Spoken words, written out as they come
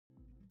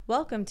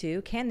Welcome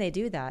to Can They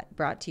Do That?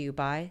 Brought to you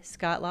by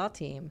Scott Law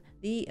Team,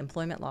 the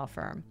employment law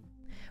firm.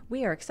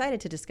 We are excited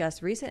to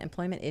discuss recent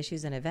employment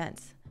issues and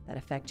events that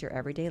affect your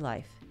everyday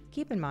life.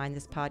 Keep in mind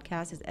this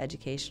podcast is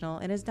educational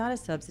and is not a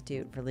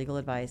substitute for legal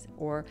advice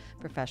or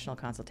professional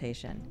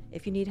consultation.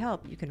 If you need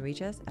help, you can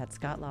reach us at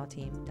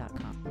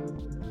scottlawteam.com.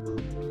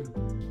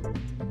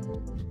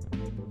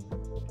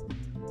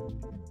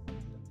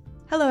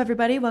 Hello,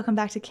 everybody. Welcome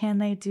back to Can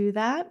They Do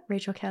That?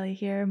 Rachel Kelly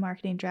here,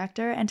 Marketing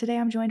Director, and today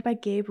I'm joined by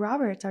Gabe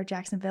Roberts, our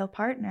Jacksonville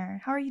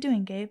partner. How are you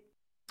doing, Gabe?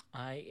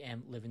 I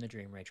am living the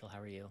dream, Rachel.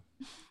 How are you?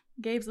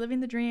 Gabe's living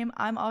the dream.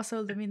 I'm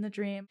also living the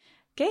dream.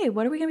 Gabe,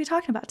 what are we going to be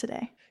talking about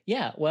today?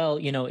 Yeah, well,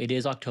 it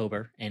is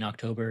October, and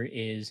October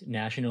is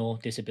National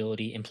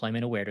Disability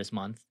Employment Awareness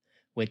Month,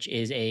 which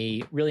is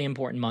a really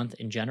important month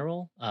in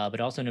general,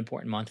 but also an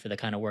important month for the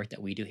kind of work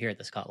that we do here at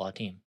the Scott Law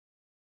Team.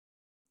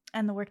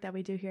 And the work that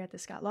we do here at the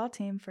Scott Law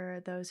Team,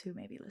 for those who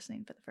may be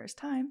listening for the first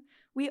time,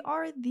 we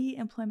are the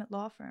employment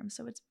law firm,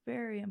 so it's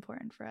very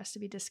important for us to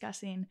be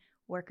discussing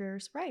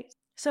workers' rights.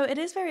 So it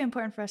is very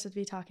important for us to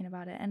be talking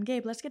about it. And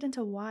Gabe, let's get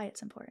into why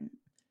it's important.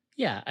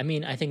 Yeah,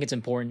 I think it's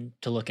important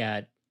to look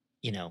at,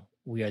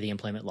 we are the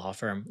employment law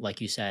firm, like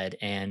you said,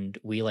 and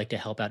we like to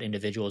help out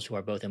individuals who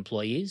are both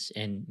employees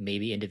and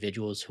maybe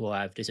individuals who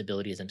have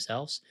disabilities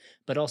themselves,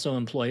 but also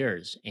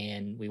employers.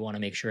 And we want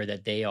to make sure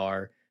that they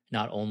are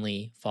not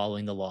only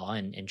following the law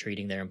and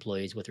treating their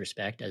employees with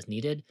respect as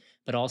needed,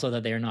 but also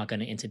that they're not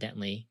going to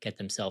incidentally get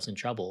themselves in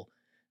trouble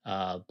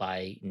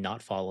by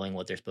not following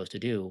what they're supposed to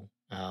do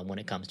when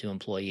it comes to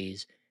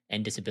employees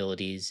and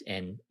disabilities,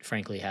 and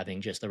frankly, having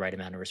just the right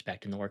amount of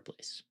respect in the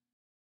workplace.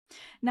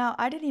 Now,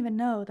 I didn't even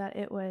know that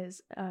it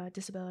was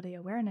Disability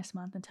Awareness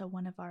Month until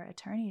one of our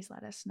attorneys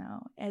let us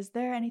know. Is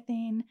there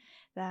anything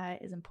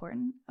that is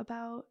important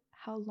about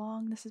how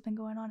long this has been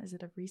going on? Is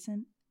it a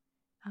recent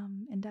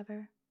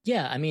endeavor?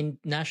 Yeah,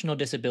 National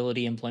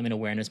Disability Employment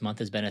Awareness Month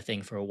has been a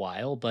thing for a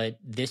while, but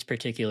this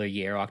particular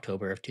year,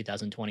 October of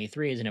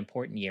 2023, is an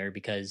important year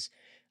because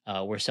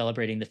we're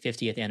celebrating the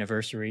 50th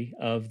anniversary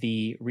of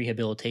the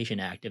Rehabilitation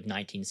Act of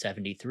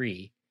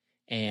 1973.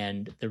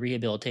 And the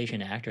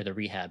Rehabilitation Act, or the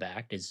Rehab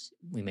Act, as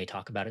we may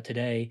talk about it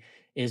today,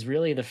 is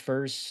really the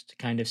first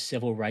kind of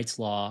civil rights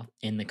law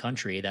in the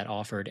country that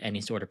offered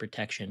any sort of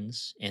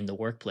protections in the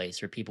workplace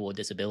for people with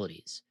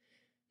disabilities.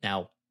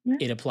 Now,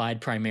 it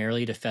applied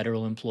primarily to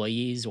federal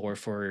employees or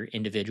for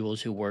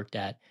individuals who worked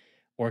at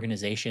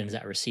organizations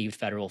that received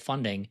federal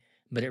funding,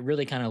 but it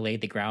really kind of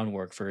laid the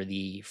groundwork for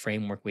the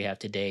framework we have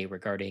today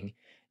regarding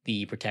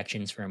the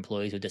protections for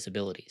employees with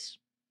disabilities.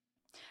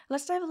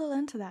 Let's dive a little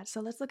into that. So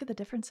let's look at the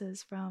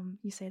differences from,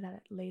 you say that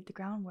it laid the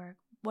groundwork.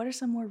 What are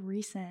some more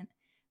recent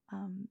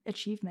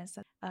achievements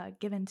that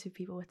given to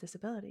people with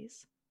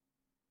disabilities?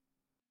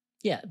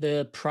 Yeah,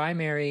 the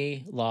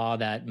primary law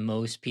that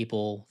most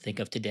people think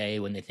of today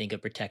when they think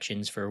of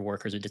protections for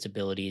workers with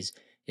disabilities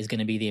is going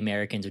to be the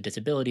Americans with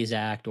Disabilities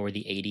Act, or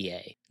the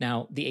ADA.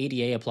 Now, the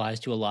ADA applies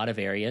to a lot of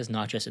areas,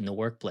 not just in the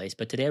workplace,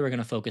 but today we're going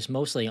to focus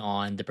mostly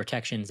on the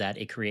protections that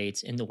it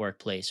creates in the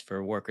workplace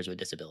for workers with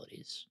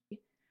disabilities.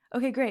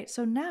 Okay, great.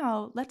 So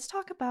now let's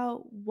talk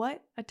about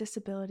what a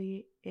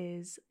disability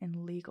is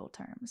in legal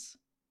terms.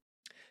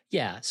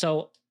 Yeah,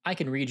 so I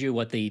can read you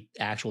what the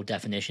actual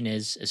definition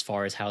is as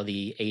far as how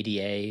the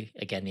ADA,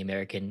 again, the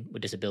American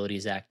with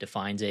Disabilities Act,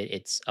 defines it.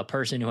 It's a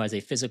person who has a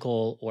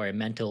physical or a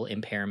mental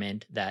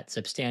impairment that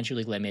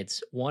substantially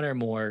limits one or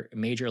more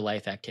major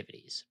life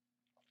activities.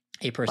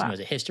 A person who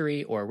has a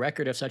history or a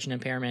record of such an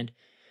impairment,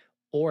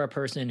 or a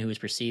person who is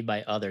perceived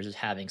by others as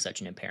having such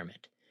an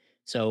impairment.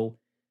 So,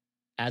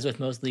 as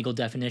with most legal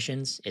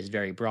definitions, it's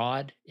very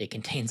broad. It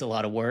contains a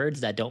lot of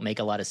words that don't make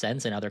a lot of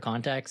sense in other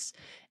contexts,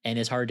 and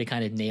it's hard to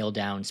kind of nail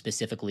down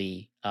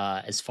specifically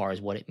as far as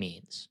what it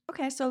means.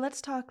 Okay, so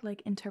let's talk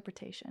like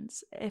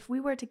interpretations. If we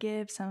were to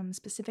give some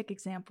specific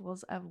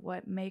examples of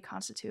what may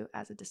constitute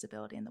as a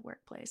disability in the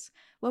workplace,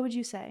 what would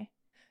you say?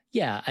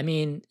 Yeah,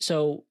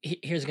 so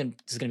here's going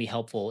to be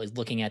helpful is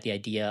looking at the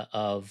idea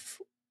of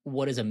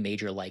what is a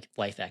major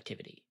life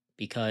activity,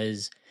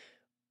 because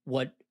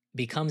what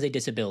becomes a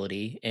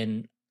disability,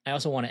 and I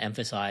also want to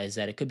emphasize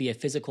that it could be a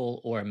physical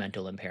or a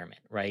mental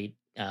impairment, right?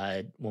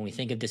 When we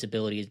think of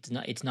disability,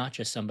 it's not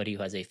just somebody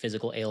who has a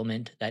physical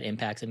ailment that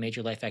impacts a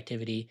major life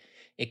activity.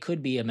 It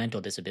could be a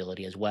mental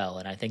disability as well,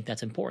 and I think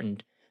that's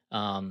important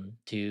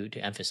to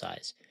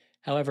emphasize.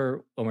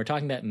 However, when we're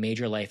talking about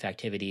major life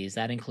activities,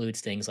 that includes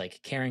things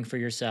like caring for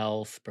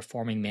yourself,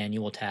 performing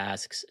manual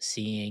tasks,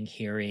 seeing,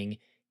 hearing,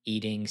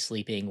 eating,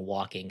 sleeping,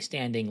 walking,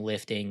 standing,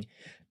 lifting,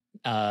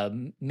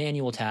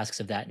 manual tasks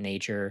of that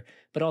nature,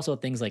 but also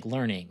things like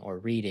learning or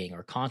reading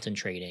or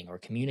concentrating or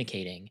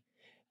communicating.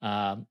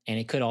 And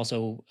it could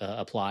also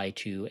apply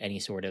to any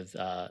sort of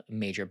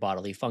major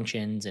bodily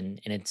functions. And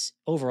it's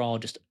overall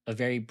just a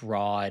very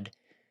broad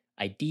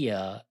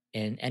idea,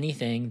 in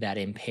anything that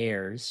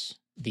impairs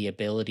the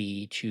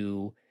ability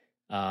to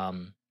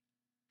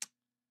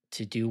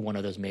do one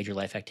of those major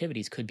life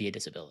activities could be a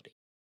disability.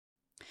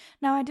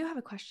 Now, I do have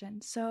a question.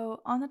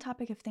 So on the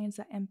topic of things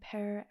that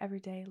impair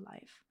everyday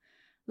life,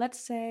 Let's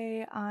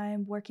say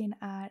I'm working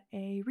at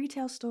a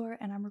retail store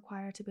and I'm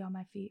required to be on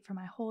my feet for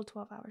my whole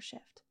 12-hour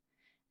shift.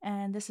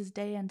 And this is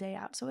day in, day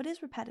out. So it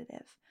is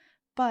repetitive,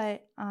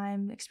 but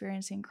I'm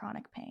experiencing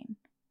chronic pain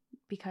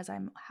because I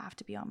have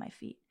to be on my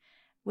feet.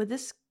 Would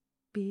this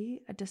be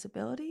a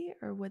disability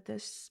or would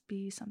this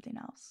be something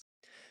else?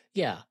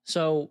 Yeah.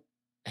 So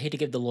I hate to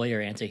give the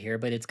lawyer answer here,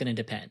 but it's going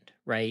to depend,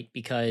 right?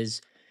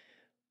 Because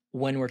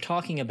when we're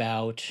talking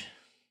about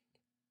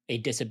a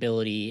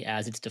disability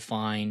as it's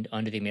defined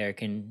under the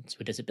Americans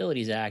with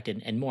Disabilities Act,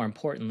 and more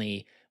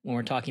importantly, when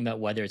we're talking about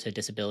whether it's a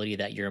disability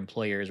that your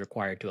employer is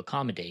required to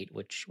accommodate,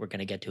 which we're going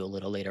to get to a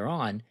little later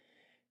on,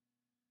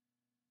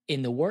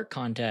 in the work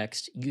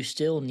context, you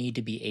still need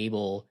to be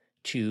able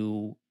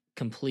to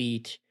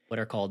complete what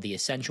are called the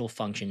essential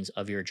functions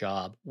of your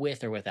job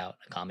with or without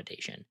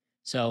accommodation.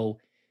 So,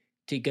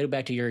 to go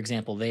back to your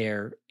example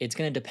there, it's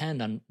going to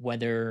depend on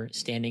whether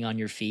standing on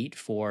your feet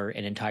for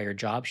an entire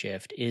job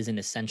shift is an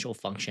essential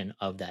function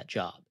of that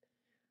job.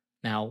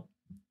 Now,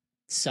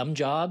 some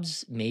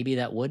jobs, maybe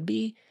that would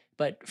be,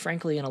 but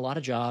frankly, in a lot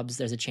of jobs,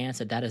 there's a chance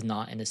that that is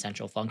not an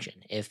essential function.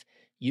 If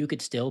you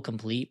could still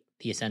complete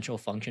the essential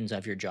functions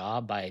of your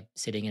job by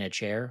sitting in a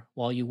chair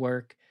while you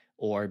work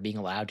or being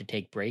allowed to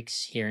take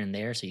breaks here and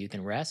there so you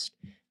can rest,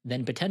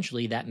 then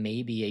potentially that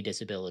may be a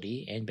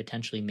disability and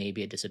potentially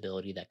maybe a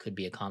disability that could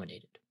be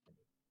accommodated.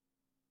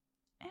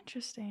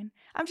 Interesting.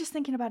 I'm just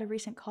thinking about a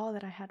recent call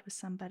that I had with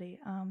somebody.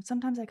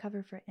 Sometimes I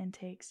cover for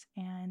intakes,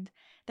 and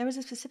there was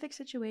a specific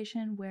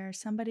situation where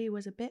somebody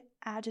was a bit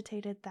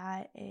agitated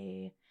that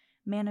a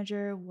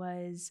manager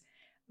was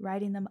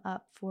writing them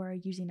up for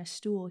using a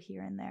stool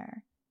here and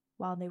there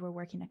while they were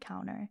working a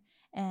counter.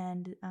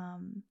 And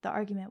the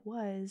argument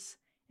was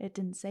it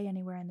didn't say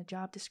anywhere in the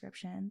job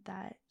description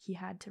that he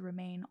had to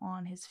remain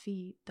on his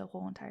feet the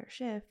whole entire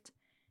shift,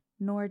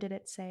 nor did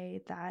it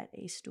say that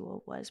a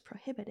stool was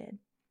prohibited.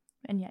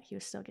 And yet he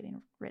was still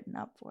getting written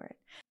up for it.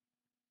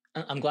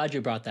 I'm glad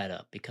you brought that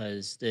up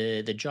because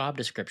the job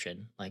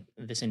description, like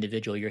this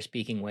individual you're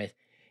speaking with,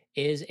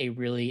 is a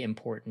really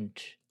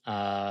important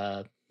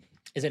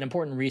is an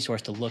important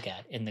resource to look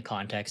at in the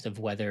context of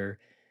whether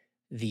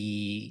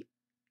the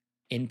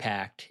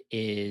impact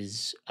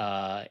is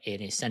an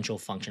essential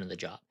function of the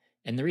job.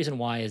 And the reason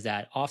why is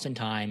that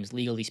oftentimes,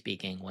 legally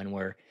speaking, when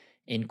we're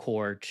in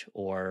court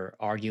or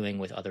arguing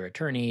with other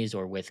attorneys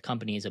or with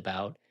companies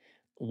about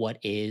what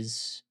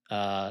is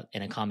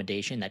an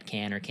accommodation that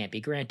can or can't be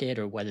granted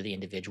or whether the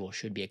individual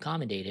should be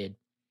accommodated,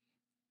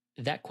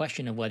 that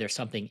question of whether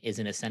something is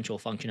an essential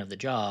function of the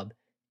job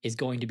is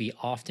going to be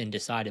often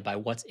decided by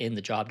what's in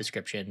the job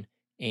description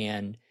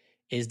and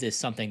is this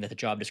something that the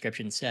job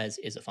description says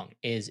is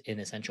an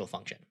essential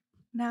function.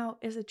 Now,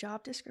 is a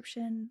job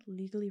description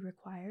legally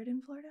required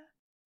in Florida?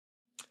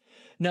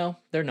 No,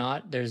 they're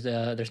not. There's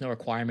no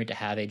requirement to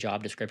have a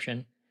job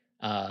description.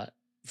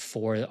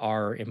 For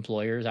our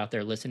employers out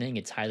there listening,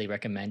 it's highly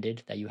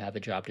recommended that you have a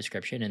job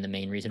description. And the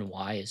main reason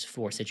why is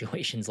for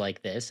situations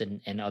like this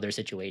and other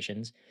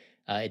situations.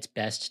 It's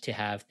best to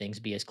have things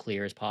be as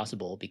clear as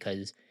possible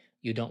because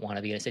you don't want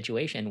to be in a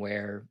situation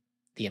where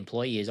the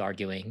employee is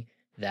arguing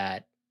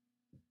that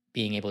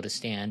being able to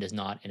stand is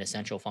not an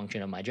essential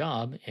function of my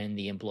job. And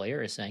the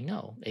employer is saying,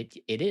 no,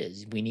 it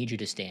is. We need you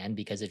to stand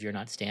because if you're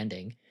not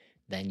standing,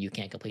 then you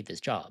can't complete this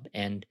job.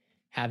 And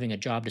having a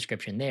job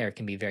description there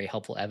can be very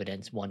helpful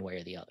evidence one way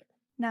or the other.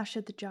 Now,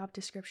 should the job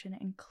description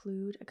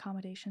include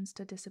accommodations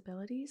to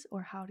disabilities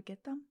or how to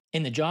get them?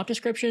 In the job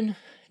description,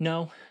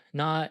 no,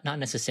 not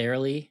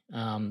necessarily.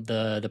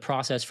 The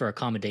process for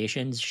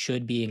accommodations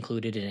should be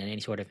included in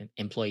any sort of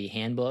employee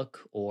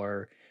handbook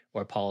or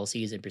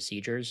policies and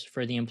procedures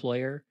for the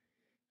employer.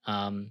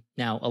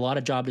 Now, a lot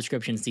of job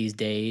descriptions these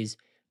days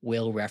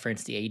will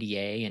reference the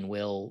ADA and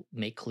will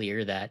make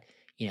clear that,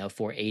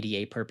 for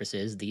ADA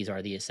purposes, these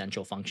are the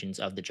essential functions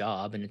of the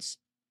job. And it's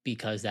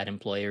because that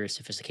employer is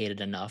sophisticated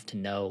enough to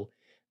know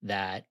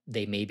that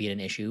they may be at an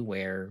issue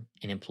where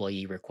an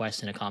employee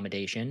requests an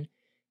accommodation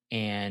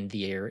and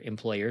their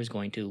employer is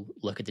going to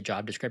look at the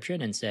job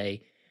description and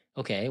say,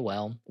 okay,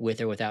 well,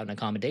 with or without an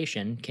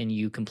accommodation, can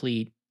you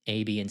complete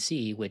A, B, and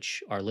C,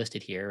 which are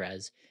listed here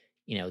as,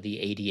 the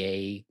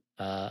ADA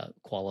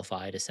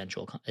qualified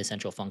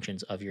essential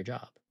functions of your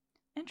job.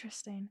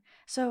 Interesting.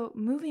 So,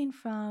 moving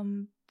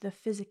from the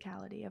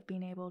physicality of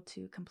being able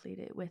to complete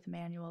it with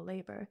manual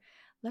labor,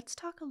 let's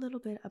talk a little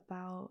bit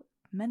about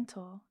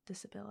mental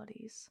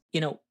disabilities.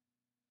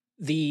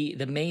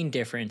 The main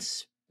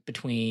difference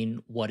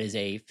between what is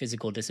a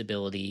physical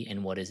disability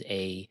and what is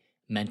a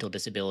mental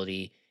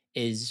disability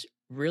is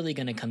really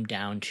going to come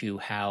down to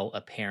how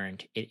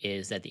apparent it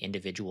is that the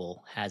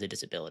individual has a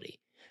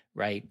disability,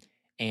 right?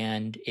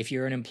 And if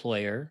you're an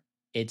employer,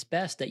 it's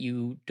best that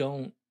you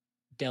don't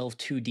delve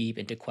too deep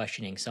into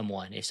questioning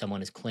someone if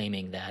someone is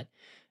claiming that,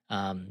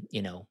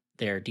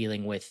 they're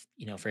dealing with,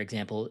 for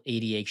example,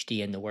 ADHD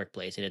in the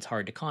workplace and it's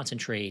hard to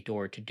concentrate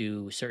or to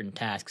do certain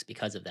tasks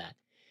because of that.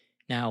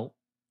 Now,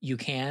 you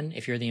can,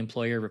 if you're the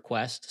employer,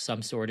 request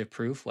some sort of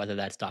proof, whether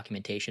that's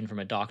documentation from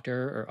a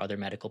doctor or other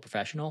medical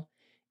professional.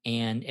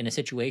 And in a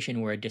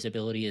situation where a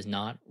disability is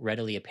not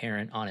readily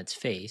apparent on its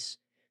face,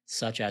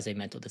 such as a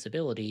mental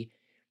disability,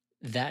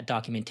 that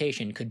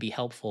documentation could be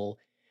helpful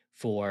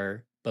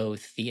for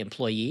both the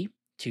employee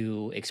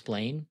to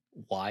explain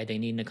why they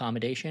need an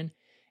accommodation,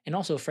 and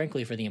also,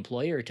 frankly, for the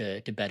employer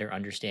to better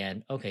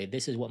understand, okay,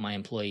 this is what my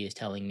employee is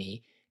telling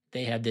me.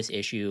 They have this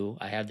issue.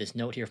 I have this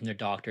note here from their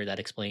doctor that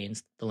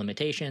explains the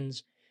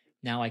limitations.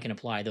 Now I can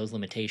apply those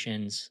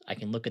limitations. I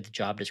can look at the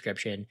job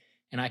description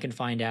and I can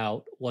find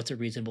out what's a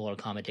reasonable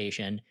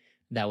accommodation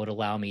that would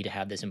allow me to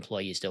have this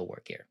employee still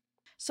work here.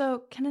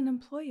 So, can an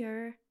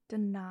employer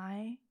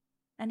deny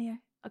any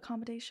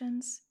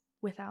accommodations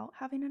without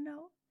having a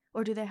note?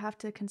 Or do they have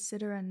to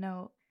consider a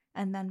note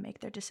and then make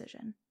their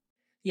decision?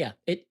 Yeah,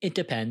 it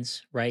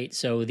depends, right?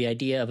 So the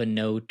idea of a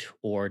note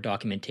or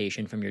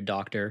documentation from your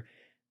doctor,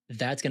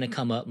 that's going to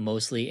come up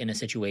mostly in a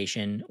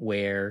situation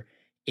where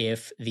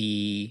if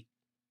the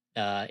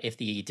if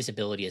the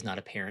disability is not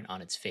apparent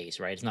on its face,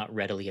 right? It's not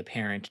readily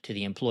apparent to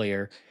the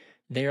employer.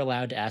 They're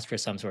allowed to ask for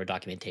some sort of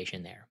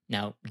documentation there.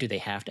 Now, do they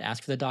have to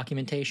ask for the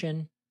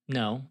documentation?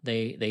 No,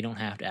 they don't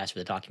have to ask for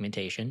the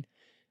documentation.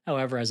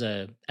 However, as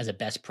a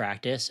best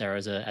practice or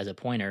as a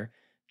pointer,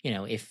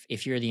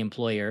 if you're the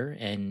employer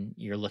and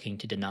you're looking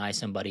to deny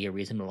somebody a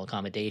reasonable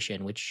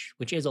accommodation, which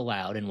is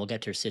allowed, and we'll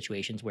get to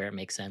situations where it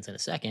makes sense in a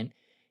second,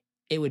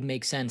 it would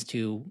make sense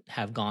to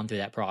have gone through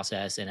that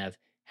process and have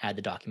had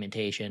the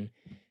documentation.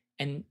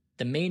 And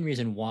the main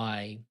reason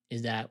why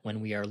is that when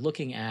we are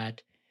looking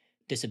at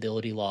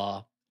disability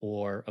law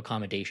or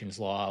accommodations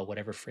law,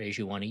 whatever phrase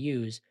you want to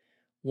use,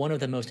 one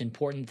of the most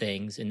important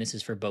things, and this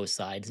is for both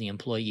sides, the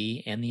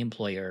employee and the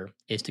employer,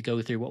 is to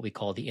go through what we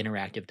call the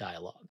interactive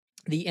dialogue.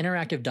 The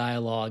interactive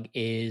dialogue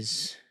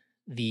is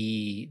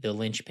the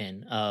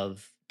linchpin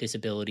of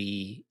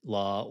disability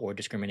law or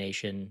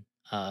discrimination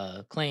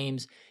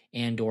claims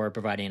and or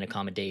providing an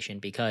accommodation,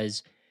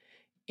 because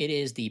it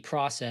is the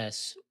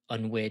process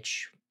on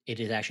which it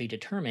is actually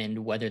determined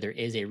whether there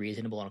is a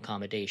reasonable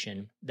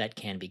accommodation that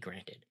can be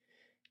granted.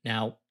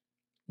 Now,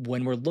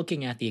 when we're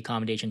looking at the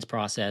accommodations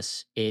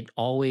process, it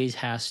always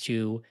has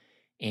to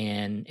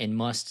and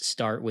must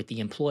start with the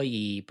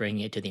employee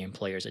bringing it to the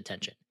employer's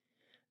attention.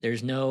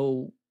 There's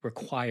no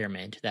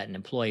requirement that an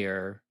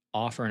employer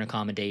offer an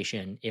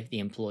accommodation if the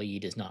employee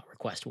does not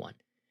request one.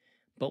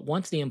 But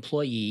once the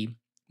employee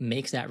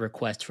makes that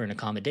request for an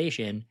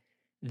accommodation,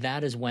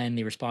 that is when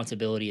the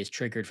responsibility is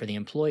triggered for the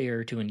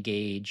employer to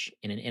engage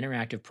in an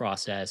interactive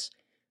process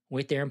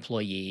with their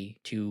employee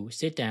to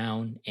sit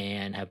down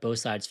and have both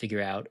sides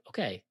figure out,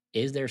 okay,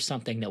 is there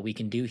something that we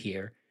can do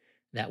here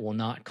that will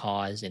not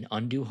cause an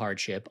undue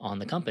hardship on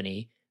the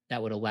company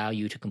that would allow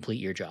you to complete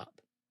your job?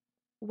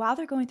 While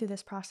they're going through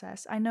this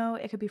process, I know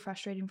it could be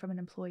frustrating from an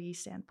employee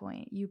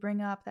standpoint. You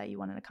bring up that you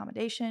want an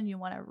accommodation, you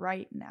want it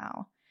right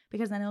now,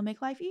 because then it'll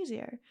make life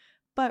easier.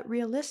 But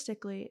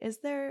realistically,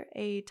 is there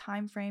a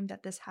time frame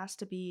that this has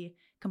to be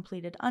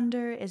completed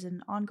under? Is it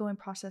an ongoing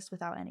process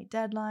without any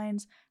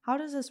deadlines? How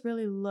does this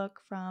really look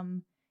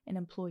from an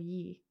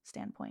employee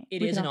standpoint?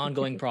 It is an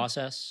ongoing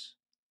process.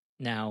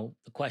 Now,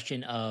 the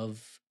question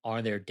of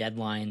are there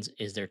deadlines,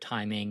 is there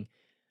timing?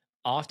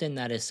 Often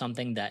that is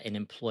something that an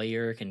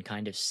employer can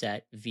kind of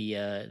set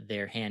via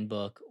their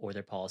handbook or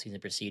their policies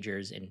and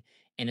procedures, and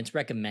it's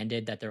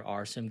recommended that there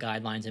are some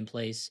guidelines in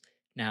place.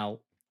 Now,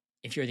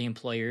 if you're the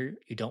employer,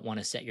 you don't want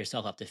to set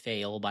yourself up to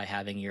fail by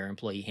having your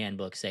employee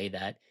handbook say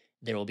that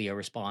there will be a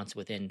response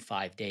within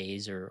 5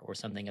 days or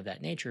something of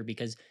that nature,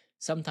 because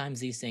sometimes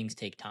these things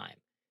take time.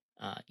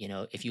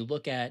 If you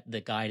look at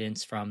the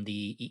guidance from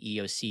the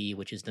EEOC,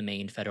 which is the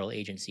main federal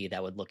agency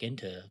that would look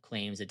into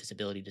claims of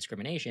disability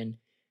discrimination,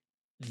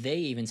 they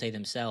even say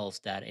themselves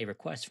that a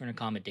request for an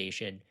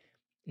accommodation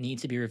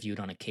needs to be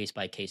reviewed on a case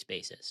by case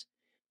basis,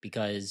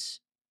 because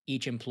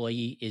each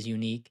employee is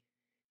unique.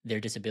 Their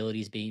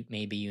disabilities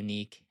may be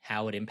unique.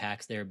 How it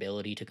impacts their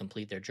ability to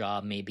complete their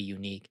job may be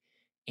unique.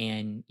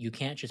 And you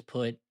can't just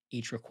put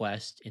each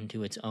request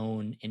into its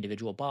own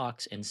individual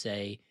box and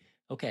say,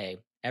 okay,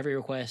 every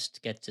request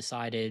gets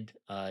decided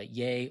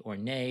yay or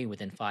nay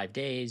within 5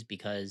 days,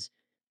 because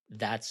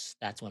that's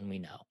when we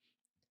know.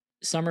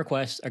 Some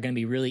requests are going to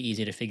be really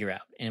easy to figure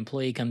out. An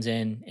employee comes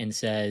in and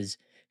says,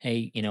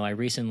 hey, I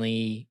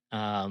recently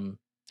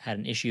had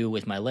an issue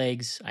with my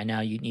legs. I now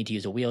need to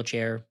use a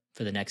wheelchair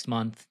for the next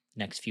month,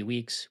 next few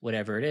weeks,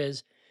 whatever it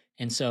is.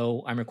 And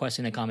so I'm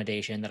requesting an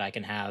accommodation that I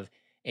can have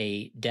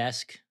a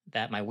desk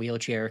that my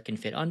wheelchair can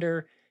fit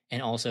under,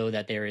 and also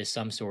that there is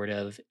some sort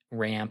of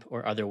ramp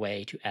or other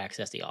way to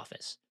access the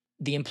office.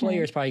 The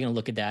employer is probably going to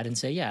look at that and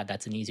say, yeah,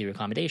 that's an easy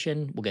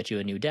accommodation. We'll get you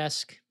a new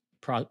desk.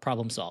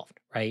 Problem solved,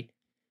 right?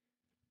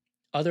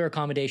 Other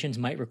accommodations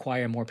might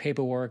require more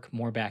paperwork,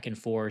 more back and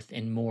forth,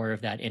 and more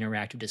of that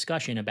interactive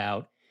discussion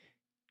about,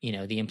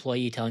 the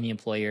employee telling the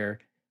employer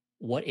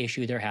what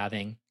issue they're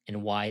having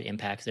and why it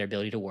impacts their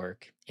ability to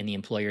work. And the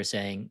employer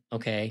saying,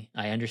 okay,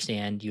 I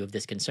understand you have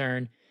this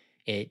concern.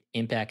 It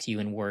impacts you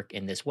in work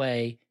in this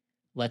way.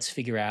 Let's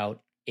figure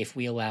out, if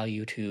we allow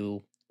you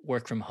to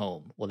work from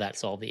home, will that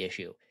solve the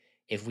issue?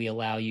 If we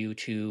allow you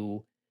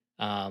to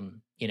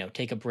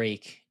take a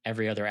break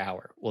every other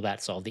hour. Will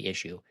that solve the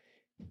issue?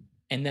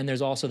 And then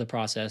there's also the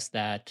process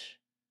that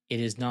it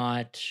is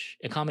not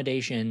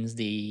accommodations,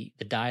 the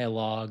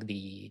dialogue,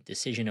 the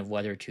decision of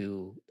whether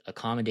to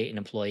accommodate an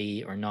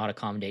employee or not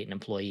accommodate an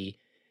employee.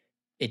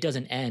 It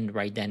doesn't end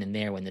right then and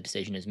there when the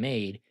decision is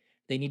made.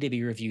 They need to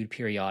be reviewed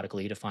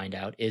periodically to find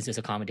out, is this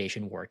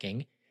accommodation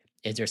working?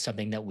 Is there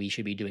something that we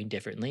should be doing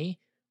differently?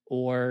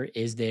 Or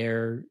is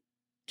there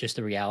just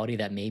the reality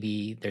that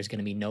maybe there's going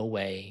to be no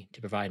way to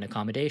provide an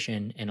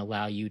accommodation and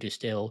allow you to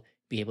still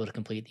be able to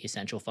complete the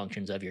essential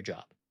functions of your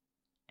job?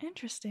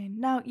 Interesting.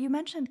 Now, you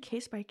mentioned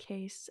case by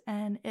case,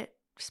 and it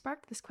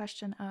sparked this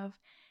question of,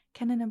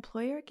 can an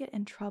employer get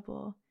in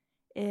trouble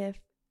if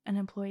an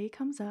employee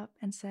comes up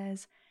and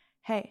says,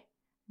 hey,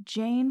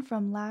 Jane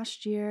from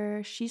last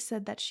year, she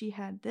said that she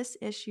had this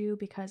issue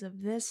because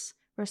of this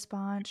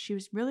response. She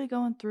was really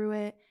going through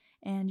it,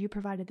 and you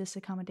provided this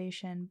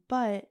accommodation,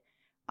 but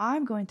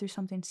I'm going through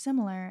something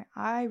similar.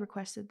 I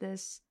requested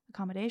this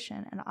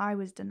accommodation, and I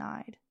was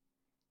denied.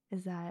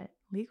 Is that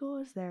legal?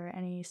 Is there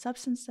any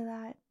substance to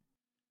that?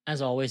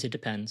 As always, it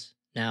depends.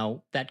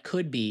 Now, that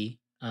could be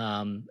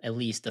at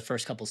least the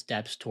first couple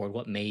steps toward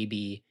what may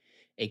be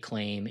a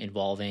claim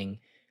involving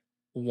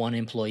one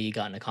employee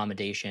got an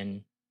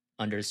accommodation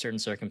under certain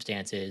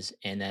circumstances,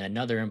 and then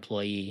another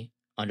employee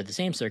under the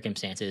same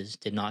circumstances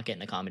did not get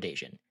an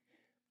accommodation.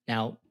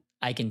 Now,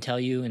 I can tell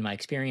you in my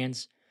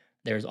experience,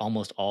 there's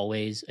almost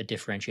always a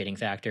differentiating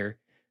factor.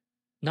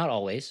 Not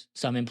always.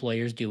 Some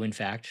employers do, in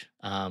fact,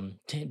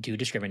 do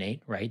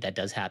discriminate, right? That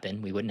does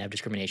happen. We wouldn't have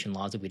discrimination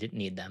laws if we didn't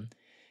need them.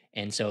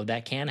 And so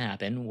that can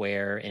happen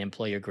where an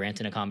employer grants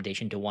an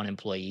accommodation to one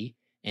employee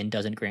and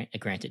doesn't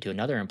grant it to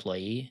another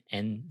employee.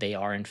 And they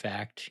are, in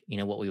fact,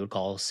 what we would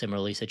call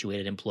similarly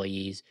situated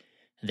employees.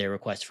 Their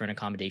request for an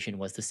accommodation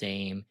was the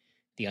same.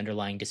 The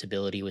underlying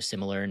disability was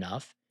similar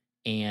enough,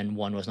 and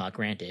one was not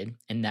granted.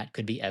 And that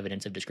could be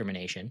evidence of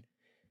discrimination.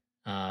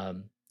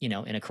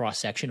 In a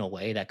cross-sectional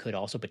way, that could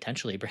also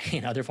potentially bring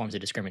in other forms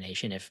of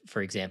discrimination. If,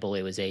 for example,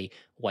 it was a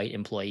white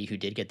employee who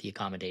did get the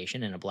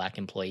accommodation and a black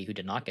employee who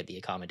did not get the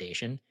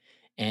accommodation.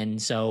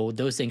 And so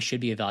those things should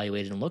be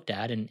evaluated and looked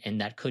at,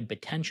 and that could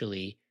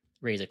potentially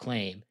raise a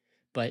claim.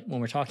 But when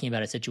we're talking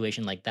about a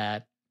situation like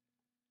that,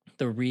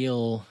 the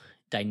real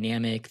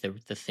dynamic,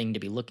 the thing to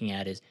be looking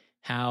at is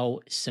how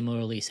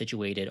similarly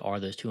situated are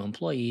those two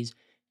employees,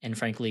 and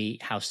frankly,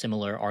 how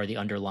similar are the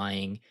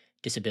underlying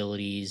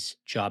disabilities,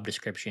 job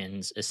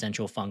descriptions,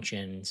 essential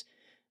functions,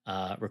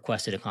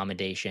 requested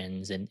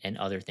accommodations, and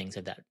other things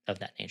of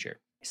that nature.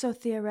 So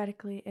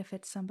theoretically, if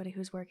it's somebody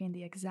who's working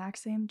the exact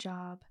same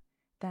job,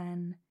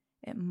 then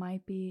it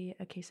might be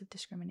a case of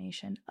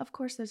discrimination. Of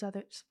course, there's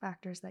other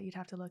factors that you'd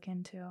have to look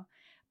into,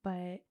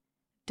 but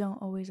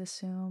don't always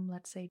assume,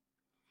 let's say,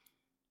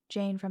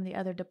 Jane from the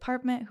other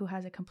department who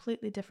has a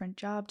completely different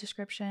job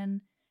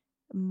description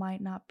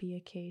might not be a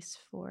case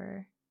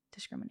for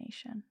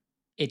discrimination.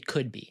 It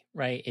could be,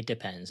 right? It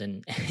depends.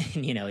 And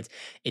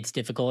it's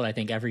difficult. I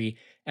think every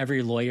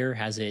lawyer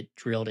has it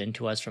drilled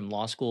into us from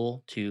law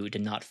school to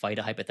not fight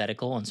a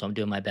hypothetical. And so I'm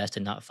doing my best to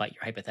not fight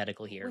your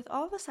hypothetical here. With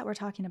all of us that we're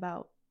talking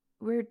about,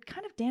 we're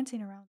kind of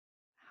dancing around.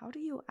 How do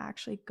you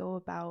actually go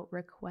about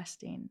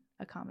requesting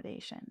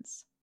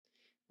accommodations?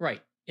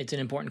 Right. It's an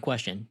important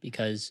question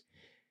because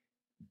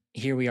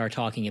here we are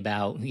talking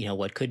about,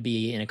 what could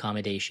be an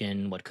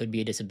accommodation, what could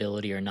be a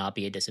disability or not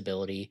be a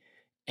disability.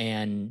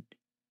 And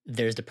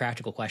there's the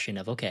practical question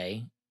of,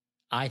 okay,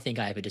 I think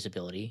I have a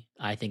disability.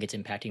 I think it's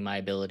impacting my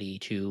ability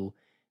to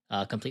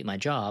complete my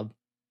job.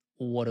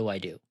 What do I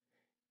do?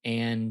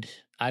 And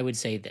I would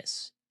say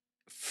this,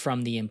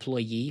 from the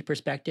employee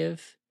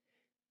perspective,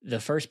 the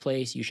first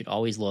place you should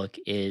always look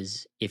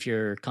is if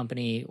your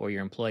company or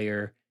your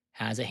employer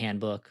has a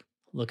handbook,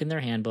 look in their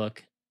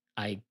handbook.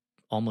 I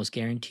almost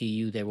guarantee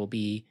you there will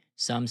be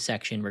some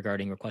section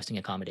regarding requesting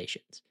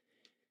accommodations.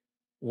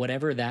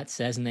 Whatever that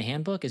says in the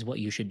handbook is what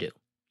you should do.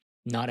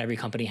 Not every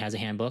company has a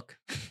handbook.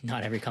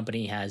 Not every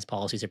company has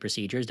policies or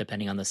procedures,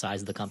 depending on the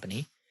size of the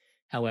company.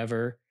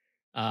 However,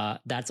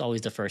 that's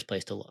always the first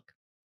place to look.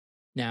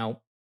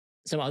 Now,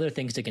 some other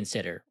things to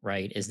consider,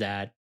 right, is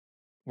that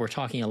we're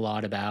talking a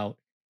lot about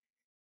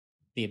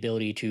the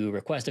ability to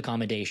request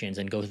accommodations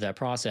and go through that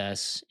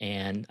process.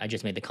 And I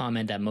just made the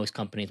comment that most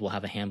companies will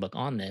have a handbook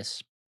on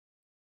this.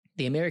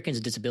 The Americans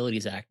with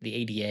Disabilities Act, the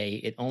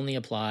ADA, it only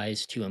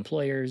applies to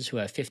employers who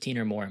have 15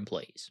 or more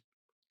employees.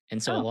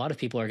 And so a lot of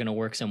people are going to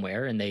work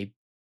somewhere and they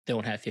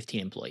don't have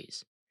 15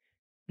 employees.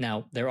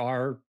 Now, there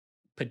are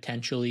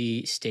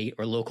potentially state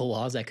or local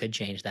laws that could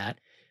change that.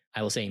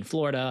 I will say in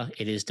Florida,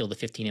 it is still the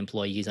 15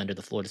 employees under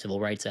the Florida Civil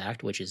Rights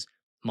Act, which is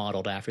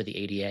modeled after the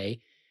ADA.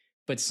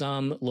 But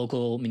some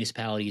local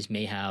municipalities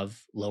may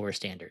have lower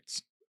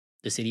standards.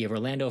 The city of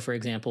Orlando, for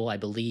example, I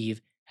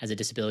believe has a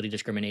disability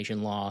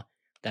discrimination law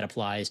that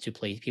applies to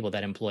people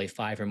that employ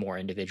 5 or more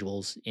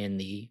individuals in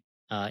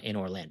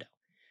Orlando.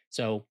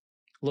 So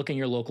look in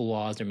your local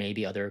laws. There may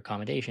be other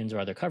accommodations or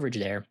other coverage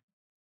there.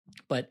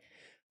 But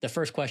the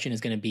first question is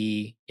going to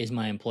be, is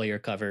my employer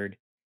covered?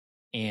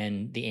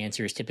 And the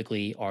answer is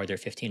typically, are there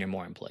 15 or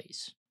more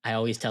employees? I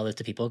always tell this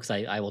to people because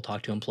I will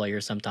talk to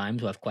employers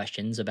sometimes who have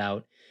questions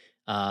about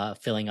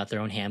filling out their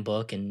own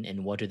handbook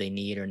and what do they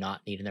need or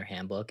not need in their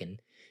handbook.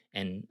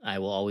 And I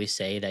will always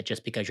say that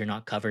just because you're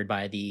not covered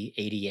by the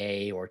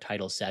ADA or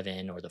Title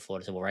VII or the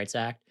Florida Civil Rights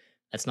Act,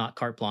 that's not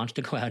carte blanche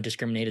to go out and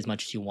discriminate as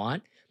much as you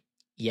want.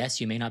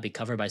 Yes, you may not be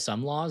covered by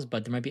some laws,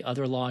 but there might be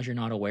other laws you're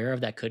not aware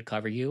of that could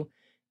cover you.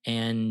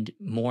 And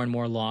more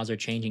laws are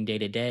changing day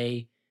to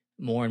day.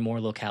 More and more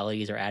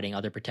localities are adding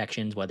other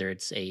protections, whether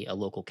it's a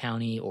local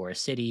county or a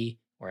city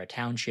or a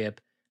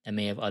township that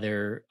may have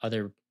other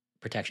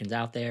protections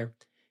out there.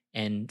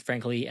 And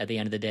frankly, at the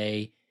end of the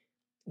day,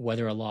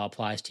 whether a law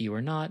applies to you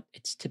or not,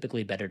 it's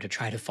typically better to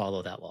try to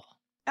follow that law.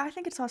 I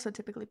think it's also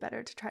typically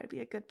better to try to be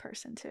a good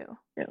person too.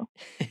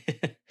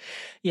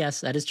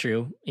 Yes, that is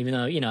true. Even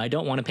though, I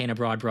don't want to paint a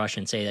broad brush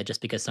and say that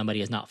just because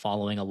somebody is not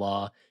following a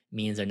law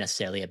means they're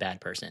necessarily a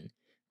bad person,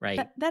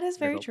 right? That is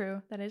very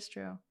true. That is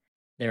true.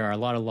 There are a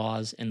lot of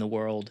laws in the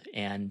world,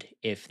 and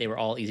if they were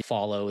all easy to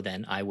follow,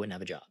 then I wouldn't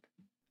have a job.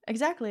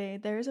 Exactly.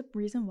 There is a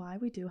reason why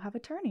we do have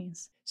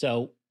attorneys.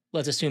 So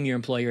let's assume your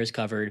employer is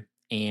covered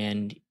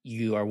and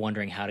you are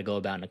wondering how to go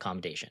about an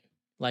accommodation.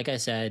 Like I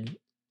said,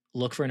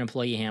 look for an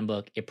employee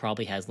handbook. It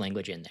probably has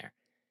language in there.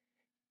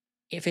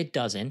 If it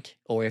doesn't,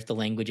 or if the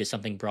language is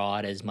something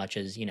broad as much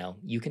as,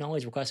 you can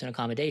always request an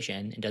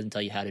accommodation and doesn't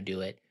tell you how to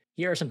do it,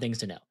 here are some things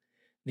to know.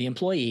 The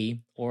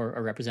employee or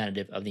a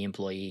representative of the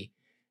employee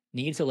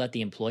needs to let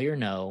the employer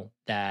know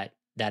that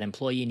that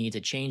employee needs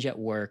a change at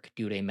work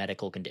due to a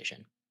medical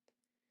condition.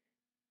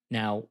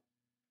 Now,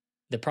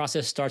 the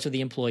process starts with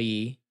the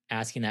employee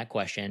asking that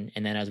question,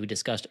 and then as we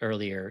discussed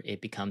earlier, it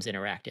becomes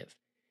interactive.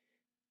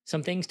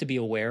 Some things to be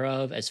aware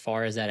of as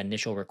far as that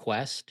initial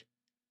request: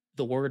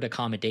 the word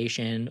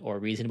accommodation or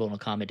reasonable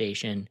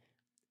accommodation,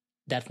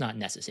 that's not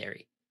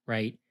necessary,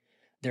 right?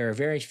 There are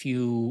very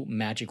few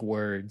magic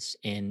words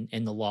in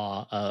the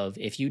law of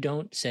if you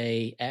don't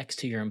say X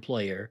to your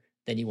employer,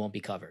 then you won't be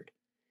covered.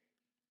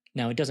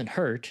 Now, it doesn't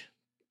hurt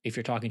if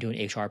you're talking to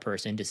an HR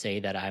person to say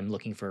that I'm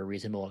looking for a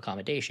reasonable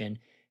accommodation,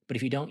 but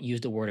if you don't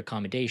use the word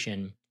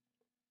accommodation,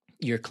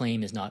 your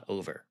claim is not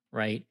over,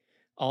 right?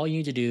 All you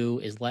need to do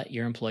is let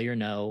your employer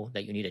know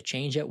that you need a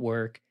change at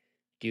work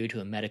due to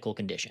a medical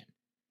condition.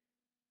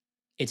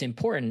 It's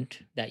important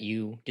that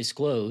you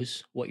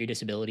disclose what your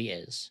disability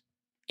is,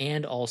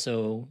 and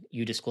also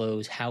you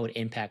disclose how it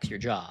impacts your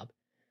job.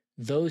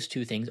 Those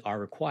two things are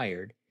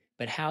required,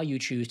 but how you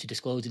choose to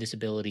disclose the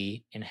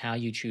disability and how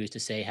you choose to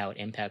say how it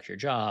impacts your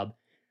job,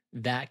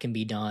 that can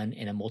be done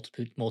in a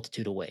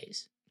multitude of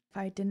ways. If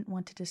I didn't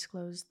want to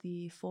disclose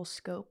the full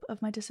scope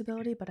of my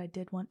disability, but I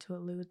did want to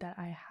allude that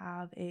I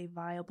have a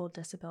viable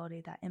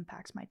disability that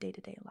impacts my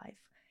day-to-day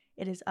life,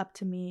 it is up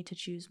to me to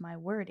choose my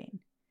wording,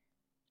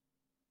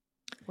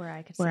 where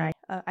I could say,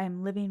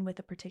 I'm living with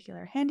a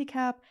particular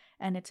handicap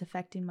and it's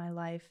affecting my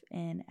life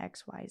in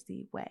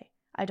XYZ way.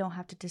 I don't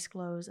have to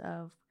disclose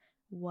of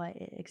what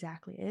it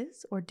exactly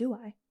is, or do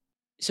I?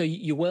 So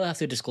you will have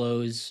to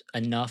disclose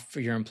enough for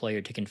your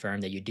employer to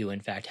confirm that you do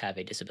in fact have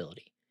a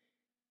disability.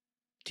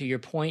 To your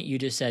point you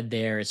just said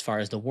there, as far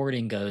as the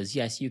wording goes,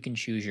 yes, you can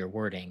choose your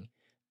wording,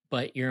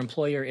 but your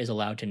employer is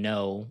allowed to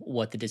know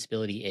what the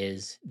disability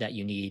is that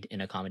you need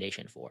an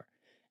accommodation for.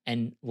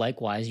 And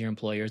likewise, your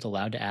employer is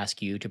allowed to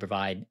ask you to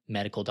provide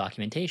medical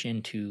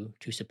documentation to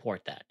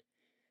support that.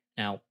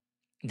 Now,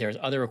 there's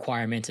other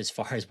requirements as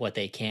far as what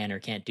they can or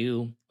can't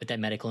do with that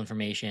medical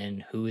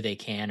information, who they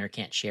can or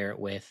can't share it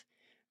with,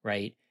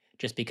 right?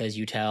 Just because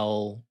you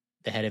tell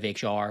the head of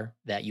HR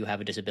that you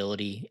have a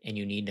disability and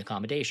you need an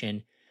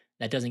accommodation,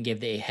 that doesn't give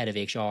the head of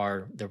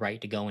HR the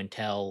right to go and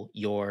tell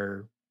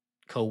your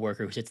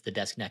coworker who sits at the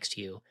desk next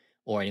to you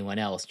or anyone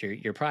else.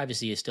 Your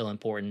privacy is still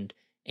important,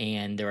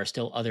 and there are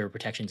still other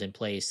protections in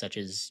place, such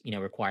as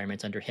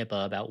requirements under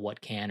HIPAA about what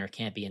can or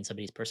can't be in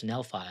somebody's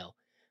personnel file.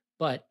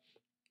 But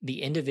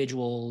the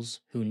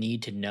individuals who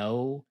need to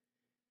know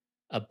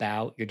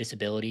about your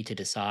disability to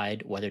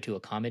decide whether to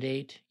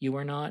accommodate you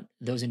or not,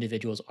 those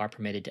individuals are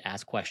permitted to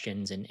ask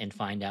questions and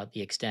find out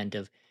the extent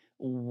of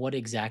what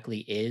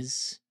exactly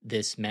is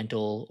this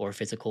mental or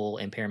physical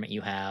impairment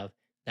you have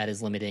that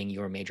is limiting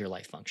your major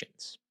life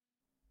functions.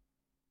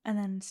 And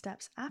then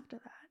steps after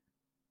that.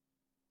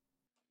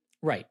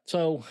 Right.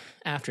 So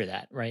after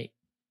that, right,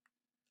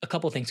 a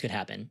couple things could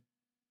happen.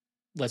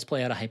 Let's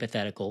play out a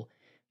hypothetical.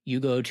 You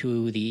go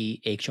to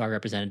the HR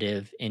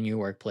representative in your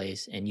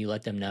workplace and you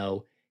let them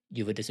know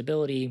you have a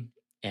disability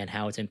and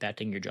how it's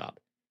impacting your job.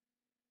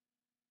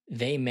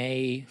 They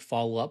may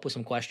follow up with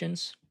some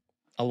questions.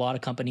 A lot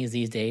of companies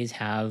these days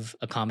have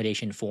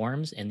accommodation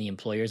forms, and the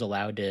employer is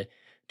allowed to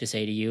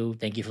say to you,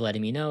 "Thank you for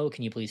letting me know.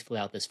 Can you please fill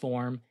out this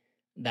form?"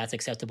 That's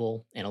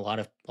acceptable, and a lot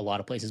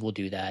of places will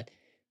do that.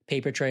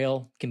 Paper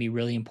trail can be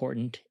really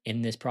important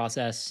in this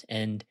process,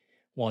 and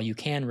while you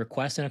can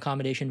request an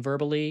accommodation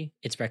verbally,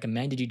 it's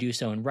recommended you do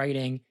so in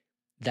writing.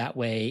 That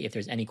way, if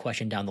there's any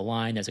question down the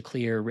line, there's a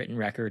clear written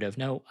record of,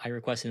 no, I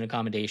requested an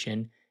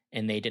accommodation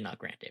and they did not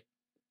grant it.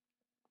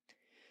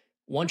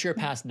 Once you're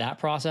past that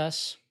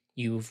process,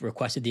 you've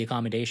requested the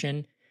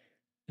accommodation,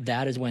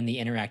 that is when the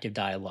interactive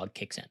dialogue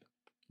kicks in.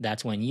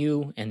 that's when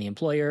you and the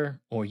employer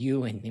or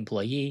you and the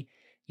employee,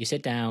 you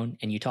sit down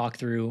and you talk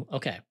through,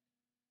 okay,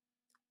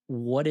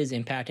 what is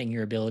impacting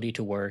your ability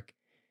to work?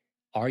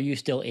 Are you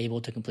still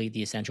able to complete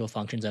the essential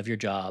functions of your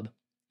job?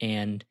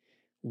 And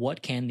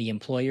what can the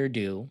employer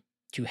do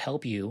to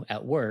help you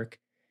at work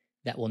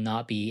that will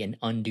not be an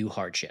undue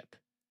hardship?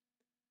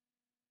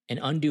 An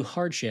undue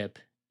hardship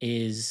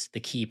is the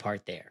key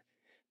part there,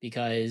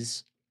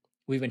 because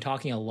we've been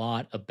talking a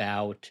lot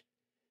about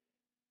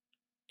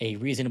a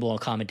reasonable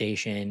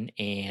accommodation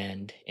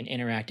and an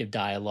interactive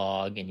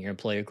dialogue and your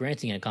employer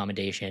granting an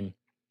accommodation.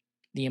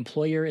 The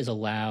employer is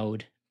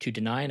allowed to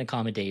deny an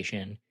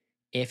accommodation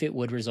if it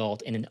would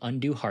result in an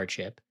undue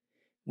hardship,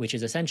 which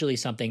is essentially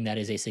something that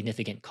is a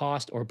significant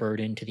cost or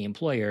burden to the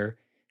employer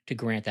to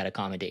grant that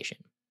accommodation.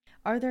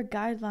 Are there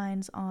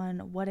guidelines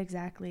on what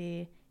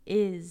exactly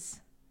is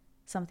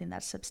something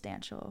that's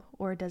substantial,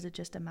 or does it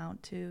just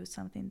amount to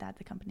something that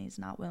the company is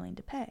not willing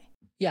to pay?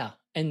 Yeah,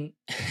 and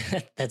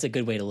that's a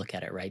good way to look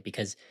at it, right?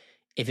 Because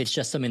if it's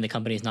just something the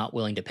company is not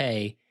willing to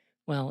pay,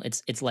 well,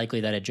 it's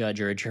likely that a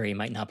judge or a jury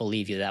might not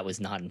believe you that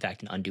was not, in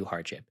fact, an undue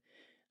hardship.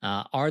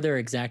 Are there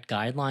exact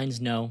guidelines?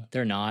 No,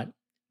 they're not.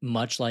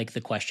 Much like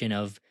the question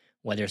of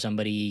whether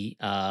somebody,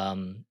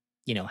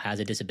 has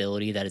a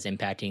disability that is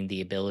impacting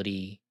the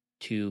ability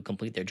to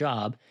complete their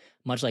job,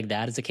 much like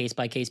that is a case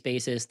by case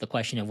basis. The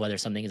question of whether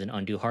something is an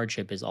undue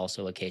hardship is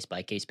also a case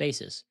by case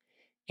basis.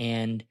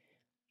 And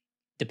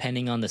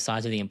depending on the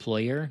size of the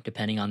employer,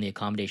 depending on the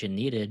accommodation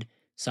needed,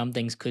 some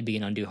things could be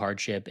an undue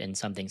hardship and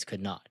some things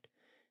could not.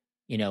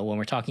 When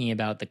we're talking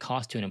about the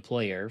cost to an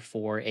employer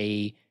for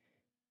a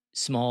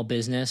small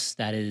business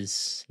that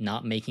is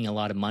not making a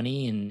lot of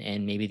money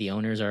and maybe the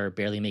owners are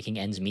barely making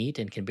ends meet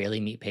and can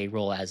barely meet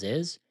payroll as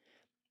is,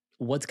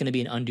 what's going to be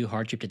an undue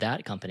hardship to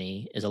that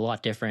company is a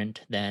lot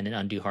different than an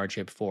undue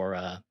hardship for,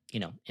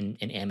 an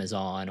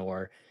Amazon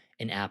or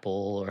an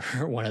Apple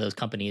or one of those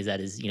companies that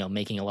is,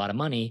 making a lot of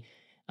money.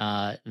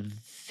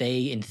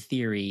 They, in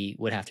theory,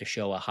 would have to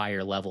show a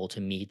higher level to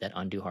meet that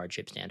undue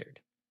hardship standard.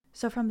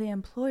 So from the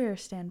employer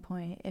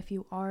standpoint, if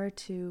you are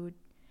to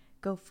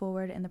go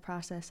forward in the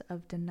process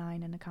of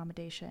denying an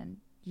accommodation,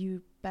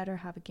 you better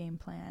have a game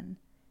plan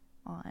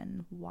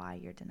on why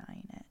you're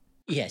denying it.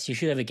 Yes, you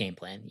should have a game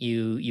plan.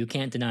 You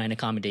can't deny an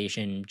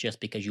accommodation just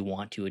because you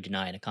want to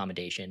deny an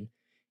accommodation.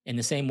 In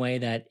the same way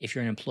that if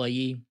you're an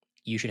employee,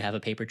 you should have a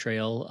paper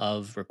trail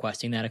of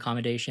requesting that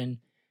accommodation.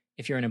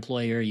 If you're an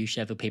employer, you should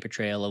have a paper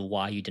trail of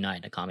why you denied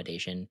an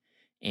accommodation,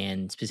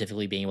 and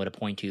specifically being able to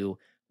point to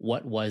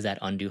what was that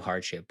undue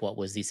hardship, what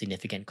was the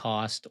significant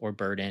cost or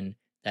burden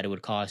that it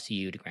would cost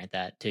you to grant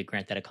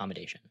that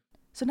accommodation.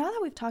 So now that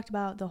we've talked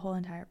about the whole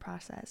entire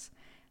process,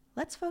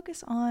 let's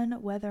focus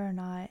on whether or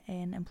not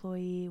an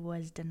employee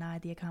was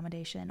denied the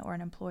accommodation or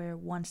an employer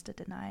wants to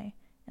deny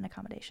an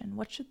accommodation.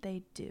 What should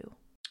they do?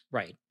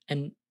 Right.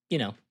 And,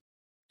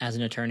 as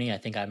an attorney, I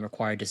think I'm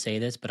required to say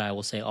this, but I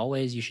will say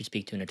always you should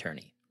speak to an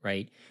attorney,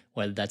 right?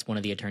 Whether that's one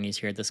of the attorneys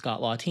here at the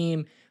Scott Law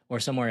team or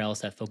somewhere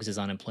else that focuses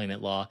on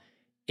employment law.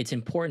 It's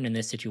important in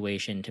this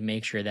situation to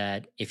make sure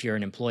that if you're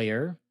an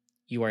employer,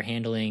 you are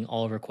handling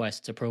all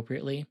requests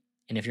appropriately.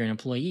 And if you're an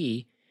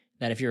employee,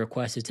 that if your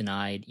request is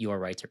denied, your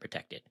rights are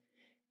protected.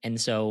 And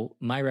so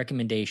my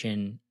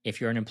recommendation, if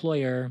you're an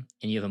employer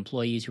and you have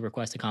employees who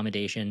request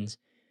accommodations,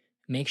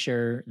 make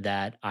sure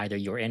that either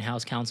your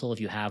in-house counsel, if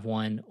you have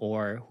one,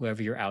 or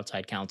whoever your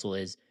outside counsel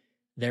is,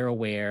 they're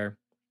aware,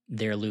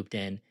 they're looped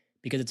in,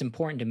 because it's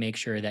important to make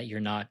sure that you're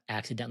not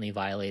accidentally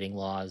violating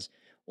laws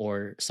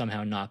or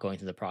somehow not going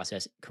through the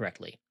process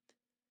correctly.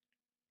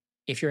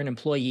 If you're an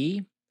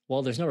employee,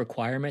 well, there's no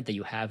requirement that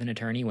you have an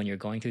attorney when you're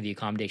going through the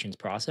accommodations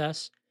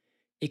process.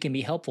 It can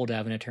be helpful to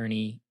have an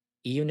attorney,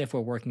 even if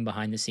we're working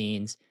behind the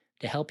scenes,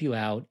 to help you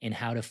out in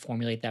how to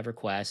formulate that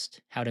request,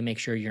 how to make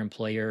sure your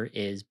employer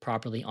is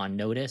properly on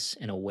notice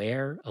and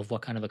aware of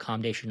what kind of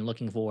accommodation you're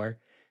looking for.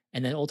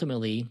 And then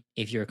ultimately,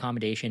 if your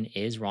accommodation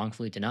is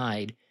wrongfully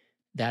denied,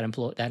 that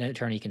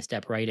attorney can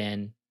step right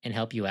in and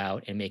help you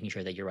out in making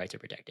sure that your rights are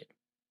protected.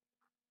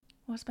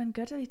 Well, it's been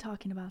good to be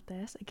talking about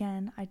this.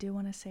 Again, I do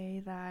want to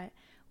say that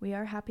we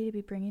are happy to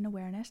be bringing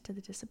awareness to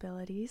the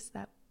disabilities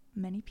that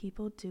many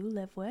people do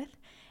live with.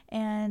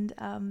 And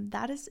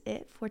that is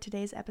it for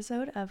today's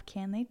episode of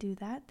Can They Do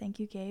That? Thank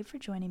you, Gabe, for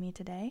joining me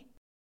today.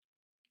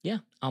 Yeah,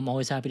 I'm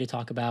always happy to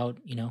talk about,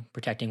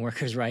 protecting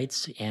workers'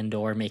 rights and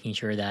or making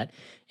sure that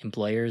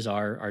employers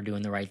are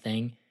doing the right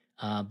thing.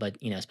 But,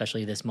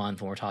 especially this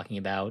month when we're talking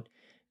about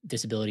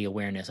disability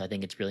awareness, I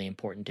think it's really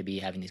important to be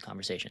having these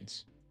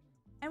conversations.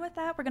 And with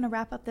that, we're going to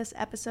wrap up this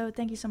episode.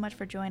 Thank you so much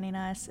for joining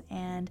us,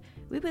 and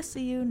we will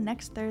see you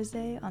next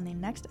Thursday on the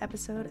next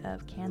episode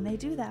of Can They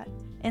Do That?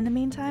 In the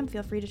meantime,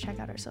 feel free to check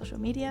out our social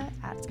media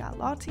at Scott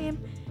Law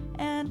Team,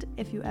 and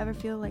if you ever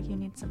feel like you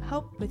need some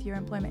help with your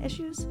employment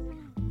issues,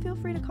 feel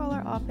free to call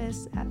our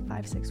office at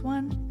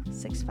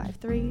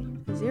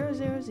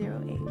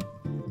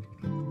 561-653-0008.